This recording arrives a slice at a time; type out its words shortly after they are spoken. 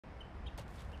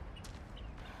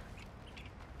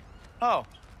Oh,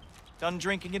 done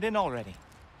drinking it in already.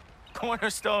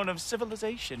 Cornerstone of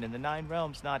civilization in the Nine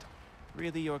Realms, not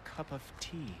really your cup of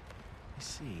tea. I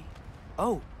see.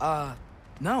 Oh,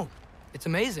 no. It's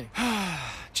amazing.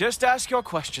 Just ask your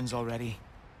questions already.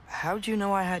 How'd you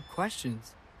know I had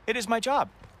questions? It is my job.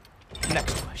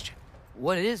 Next question.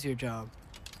 What is your job?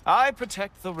 I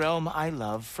protect the realm I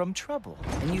love from trouble.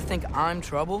 And you think I'm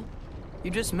trouble?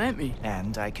 You just met me.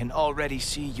 And I can already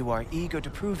see you are eager to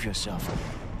prove yourself.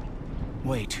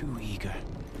 Way too eager.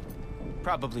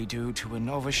 Probably due to an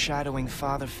overshadowing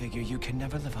father figure you can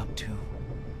never live up to.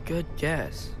 Good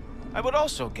guess. I would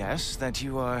also guess that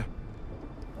you are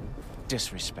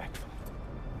disrespectful,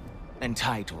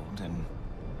 entitled, and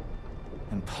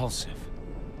impulsive.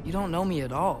 You don't know me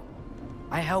at all.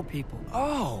 I help people.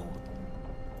 Oh,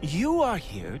 you are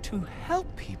here to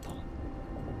help people.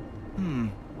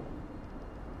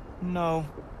 No.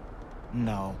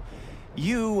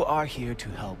 You are here to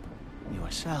help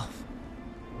yourself.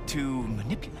 To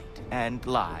manipulate and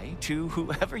lie to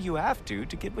whoever you have to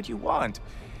get what you want.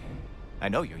 I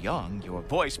know you're young, your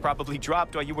voice probably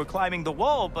dropped while you were climbing the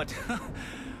wall, but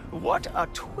what a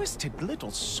twisted little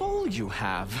soul you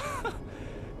have.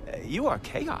 You are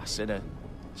chaos in a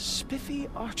spiffy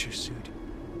archer suit.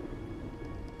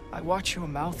 I watch your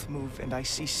mouth move and I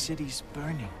see cities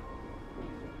burning.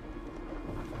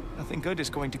 Nothing good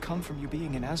is going to come from you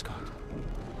being in Asgard.